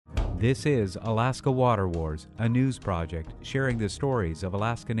This is Alaska Water Wars, a news project sharing the stories of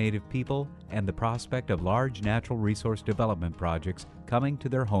Alaska Native people and the prospect of large natural resource development projects coming to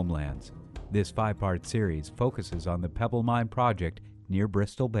their homelands. This 5-part series focuses on the Pebble Mine project near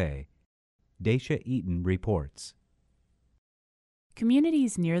Bristol Bay. Dacia Eaton reports.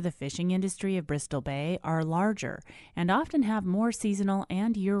 Communities near the fishing industry of Bristol Bay are larger and often have more seasonal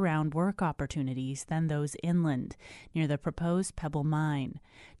and year-round work opportunities than those inland, near the proposed Pebble Mine.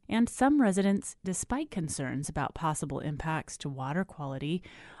 And some residents, despite concerns about possible impacts to water quality,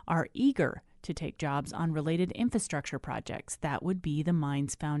 are eager to take jobs on related infrastructure projects that would be the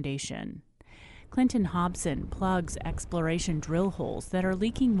mine's foundation. Clinton Hobson plugs exploration drill holes that are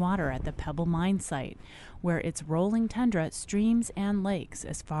leaking water at the Pebble Mine site, where its rolling tundra streams and lakes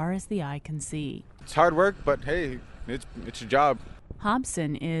as far as the eye can see. It's hard work, but hey, it's a job.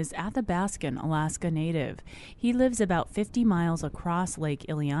 Hobson is Athabascan Alaska Native. He lives about 50 miles across Lake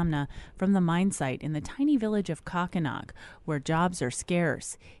Iliamna from the mine site in the tiny village of Kokkinok, where jobs are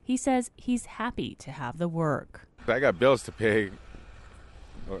scarce. He says he's happy to have the work. I got bills to pay.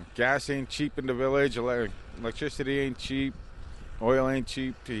 Gas ain't cheap in the village, electricity ain't cheap, oil ain't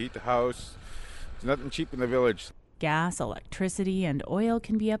cheap to heat the house. There's nothing cheap in the village. Gas, electricity, and oil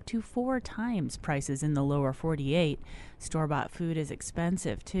can be up to 4 times prices in the lower 48. Store-bought food is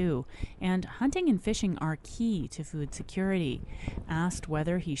expensive, too, and hunting and fishing are key to food security. Asked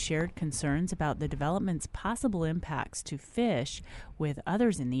whether he shared concerns about the development's possible impacts to fish with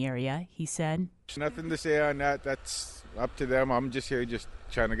others in the area, he said, There's nothing to say on that. That's up to them. I'm just here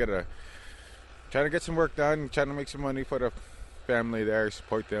trying to get some work done, trying to make some money for the family there,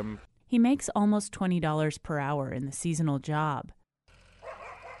 support them. He makes almost $20 per hour in the seasonal job.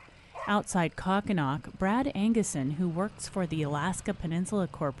 Outside Kokkinok, Brad Anguson, who works for the Alaska Peninsula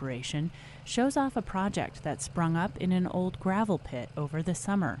Corporation, shows off a project that sprung up in an old gravel pit over the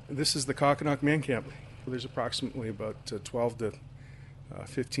summer. This is the Kokkinok Man Camp. There's approximately about 12 to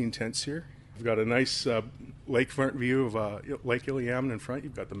 15 tents here. We've got a nice lakefront view of Lake Iliamna in front.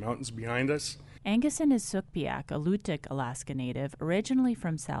 You've got the mountains behind us. Anguson is Sugpiaq, a Lutuk Alaska Native, originally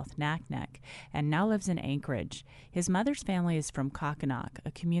from South Naknek, and now lives in Anchorage. His mother's family is from Kokkinok, a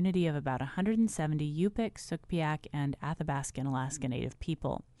community of about 170 Yupik, Sugpiaq, and Athabascan Alaska Native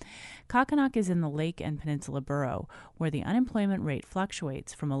people. Kokkinok is in the Lake and Peninsula Borough, where the unemployment rate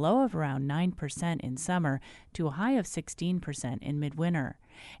fluctuates from a low of around 9% in summer to a high of 16% in midwinter.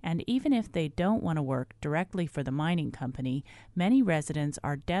 And even if they don't want to work directly for the mining company, many residents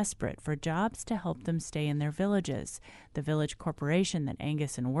are desperate for jobs to help them stay in their villages. The village corporation that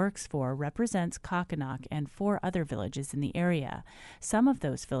Anguson works for represents Kokkinok and 4 other villages in the area. Some of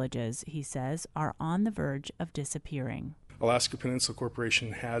those villages, he says, are on the verge of disappearing. Alaska Peninsula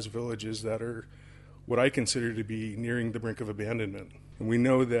Corporation has villages that are what I consider to be nearing the brink of abandonment. And we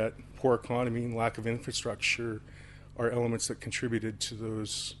know that poor economy and lack of infrastructure are elements that contributed to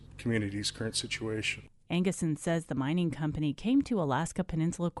those communities' current situation. Anguson says the mining company came to Alaska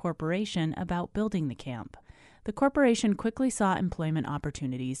Peninsula Corporation about building the camp. The corporation quickly saw employment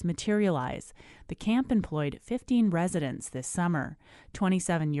opportunities materialize. The camp employed 15 residents this summer.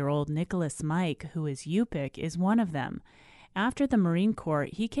 27-year-old Nicholas Mike, who is Yupik, is one of them. After the Marine Corps,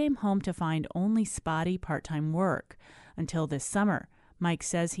 he came home to find only spotty part-time work. Until this summer, Mike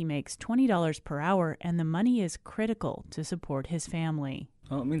says he makes $20 per hour, and the money is critical to support his family.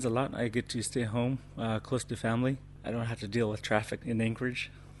 Well, it means a lot. I get to stay home, close to family. I don't have to deal with traffic in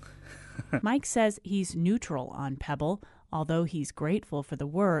Anchorage. Mike says he's neutral on Pebble. Although he's grateful for the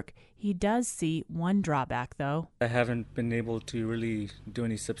work, he does see one drawback, though. I haven't been able to really do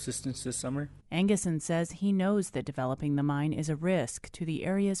any subsistence this summer. Anguson says he knows that developing the mine is a risk to the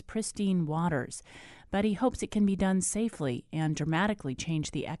area's pristine waters, but he hopes it can be done safely and dramatically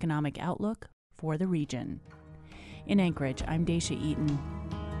change the economic outlook for the region. In Anchorage, I'm Dacia Eaton.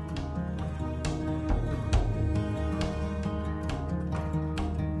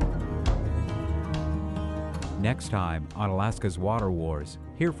 Next time on Alaska's Water Wars,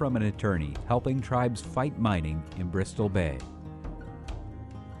 hear from an attorney helping tribes fight mining in Bristol Bay.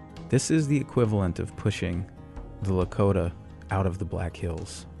 This is the equivalent of pushing the Lakota out of the Black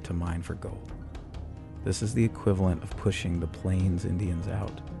Hills to mine for gold. This is the equivalent of pushing the Plains Indians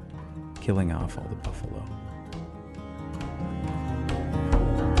out, killing off all the buffalo.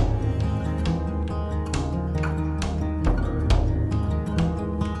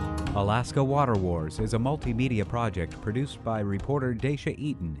 Alaska Water Wars is a multimedia project produced by reporter Dacia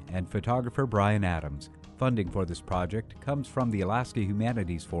Eaton and photographer Brian Adams. Funding for this project comes from the Alaska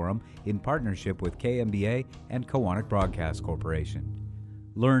Humanities Forum in partnership with KMBA and Koahnic Broadcast Corporation.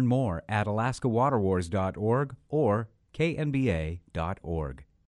 Learn more at alaskawaterwars.org or knba.org.